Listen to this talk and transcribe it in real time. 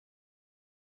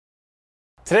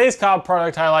Today's COBB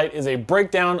product highlight is a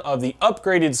breakdown of the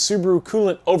upgraded Subaru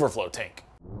Coolant Overflow tank.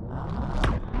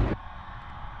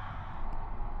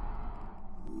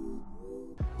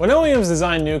 When OEMs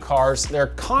design new cars, they're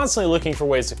constantly looking for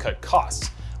ways to cut costs,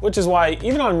 which is why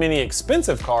even on many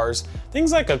expensive cars,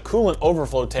 things like a coolant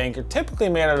overflow tank are typically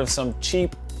made out of some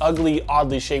cheap, ugly,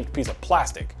 oddly shaped piece of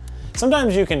plastic.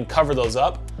 Sometimes you can cover those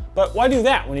up, but why do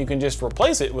that when you can just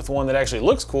replace it with one that actually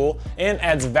looks cool and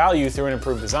adds value through an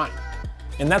improved design?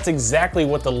 And that's exactly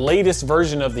what the latest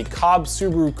version of the COBB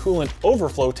Subaru Coolant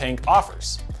Overflow tank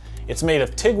offers. It's made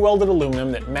of TIG welded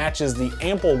aluminum that matches the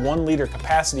ample 1 liter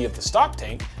capacity of the stock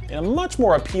tank in a much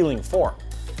more appealing form.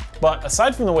 But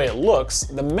aside from the way it looks,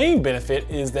 the main benefit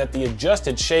is that the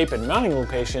adjusted shape and mounting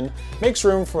location makes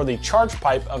room for the charge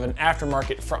pipe of an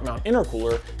aftermarket front mount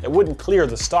intercooler that wouldn't clear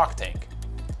the stock tank.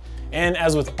 And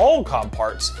as with all COBB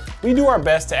parts, we do our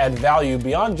best to add value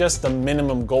beyond just the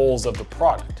minimum goals of the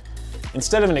product.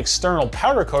 Instead of an external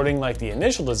powder coating like the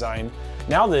initial design,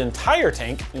 now the entire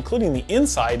tank, including the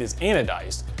inside, is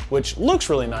anodized, which looks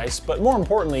really nice, but more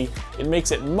importantly, it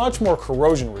makes it much more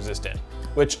corrosion resistant,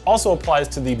 which also applies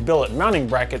to the billet mounting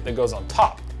bracket that goes on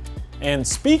top. And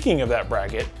speaking of that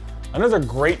bracket, another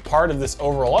great part of this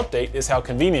overall update is how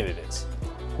convenient it is.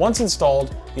 Once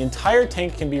installed, the entire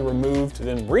tank can be removed,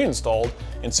 then reinstalled,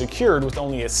 and secured with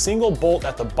only a single bolt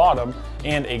at the bottom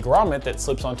and a grommet that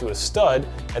slips onto a stud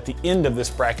at the end of this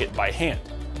bracket by hand.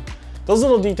 Those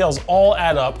little details all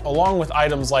add up, along with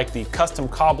items like the custom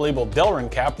COBB labeled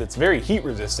Delrin cap that's very heat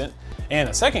resistant, and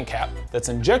a second cap that's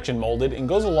injection molded and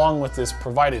goes along with this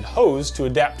provided hose to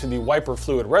adapt to the wiper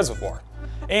fluid reservoir,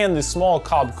 and the small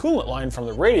COBB coolant line from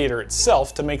the radiator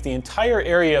itself to make the entire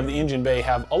area of the engine bay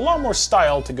have a lot more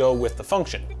style to go with the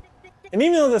function. And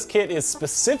even though this kit is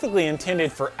specifically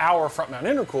intended for our front mount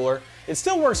intercooler, it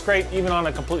still works great even on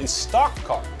a completely stock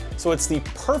car. So it's the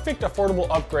perfect affordable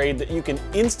upgrade that you can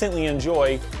instantly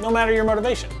enjoy no matter your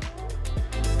motivation.